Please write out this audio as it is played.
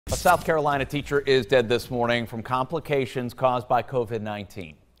A South Carolina teacher is dead this morning from complications caused by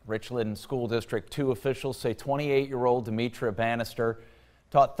COVID-19. Richland School District 2 officials say 28-year-old Demetria Bannister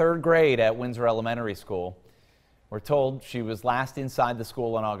taught third grade at Windsor Elementary School. We're told she was last inside the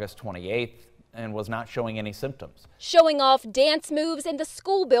school on August 28th and was not showing any symptoms. Showing off dance moves in the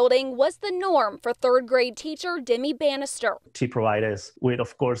school building was the norm for third grade teacher Demi Bannister. She provided us with,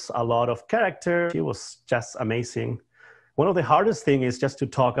 of course, a lot of character. She was just amazing. One of the hardest things is just to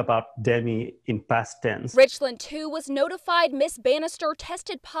talk about Demi in past tense. Richland 2 was notified Miss Bannister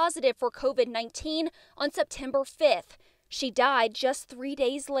tested positive for COVID-19 on September 5th. She died just 3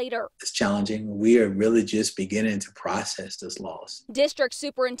 days later. It's challenging. We are really just beginning to process this loss. District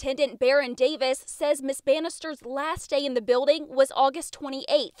Superintendent Baron Davis says Miss Bannister's last day in the building was August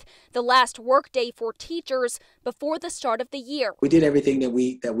 28th, the last work day for teachers before the start of the year. We did everything that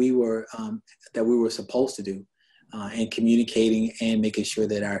we were supposed to do, and communicating and making sure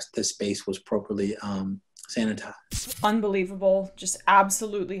that the space was properly sanitized. Unbelievable, just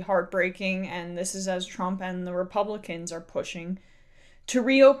absolutely heartbreaking, and this is as Trump and the Republicans are pushing to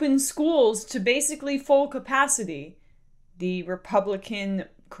reopen schools to basically full capacity. The Republican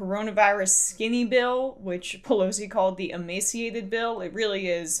coronavirus skinny bill, which Pelosi called the emaciated bill, it really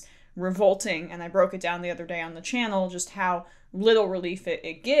is revolting, and I broke it down the other day on the channel just how little relief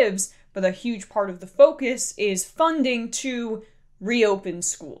it gives, but a huge part of the focus is funding to reopen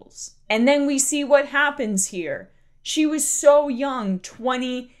schools. And then we see what happens here. She was so young,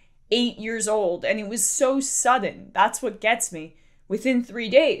 28 years old, and it was so sudden. That's what gets me. Within 3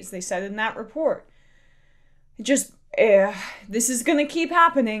 days, they said in that report. This is gonna keep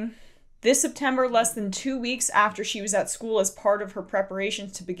happening. This September, less than 2 weeks after she was at school as part of her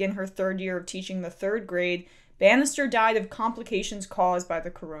preparations to begin her third year of teaching the third grade, Bannister died of complications caused by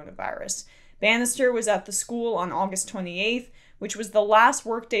the coronavirus. Bannister was at the school on August 28th, which was the last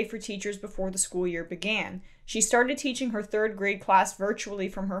workday for teachers before the school year began. She started teaching her third grade class virtually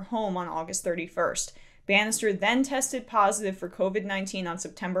from her home on August 31st. Bannister then tested positive for COVID-19 on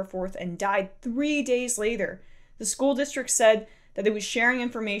September 4th and died 3 days later. The school district said that it was sharing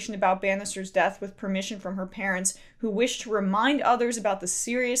information about Bannister's death with permission from her parents, who wished to remind others about the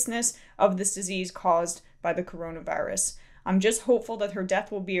seriousness of this disease caused by the coronavirus. I'm just hopeful that her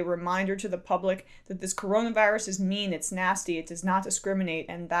death will be a reminder to the public that this coronavirus is mean, it's nasty, it does not discriminate,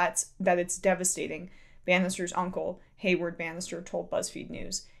 and that it's devastating, Bannister's uncle, Hayward Bannister, told BuzzFeed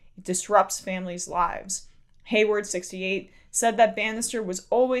News. It disrupts families' lives. Hayward, 68, said that Bannister was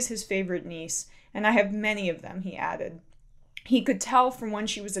always his favorite niece, and I have many of them, he added. He could tell from when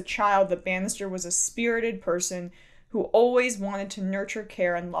she was a child that Bannister was a spirited person who always wanted to nurture,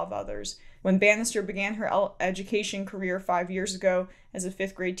 care, and love others. When Bannister began her education career 5 years ago as a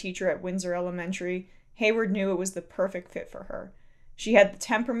fifth grade teacher at Windsor Elementary, Hayward knew it was the perfect fit for her. She had the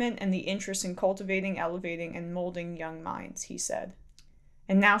temperament and the interest in cultivating, elevating, and molding young minds, he said.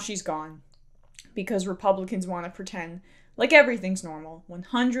 And now she's gone, because Republicans want to pretend like everything's normal.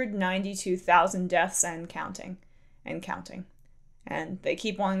 192,000 deaths and counting. And they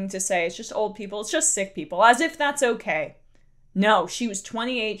keep wanting to say it's just old people, it's just sick people, as if that's okay. No, she was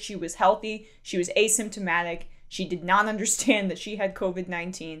 28, she was healthy, she was asymptomatic, she did not understand that she had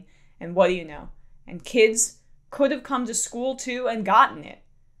COVID-19, and what do you know? And kids could have come to school too and gotten it.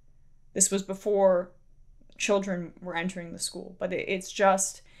 This was before children were entering the school, but it's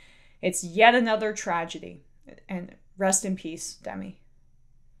yet another tragedy. And rest in peace, Demi.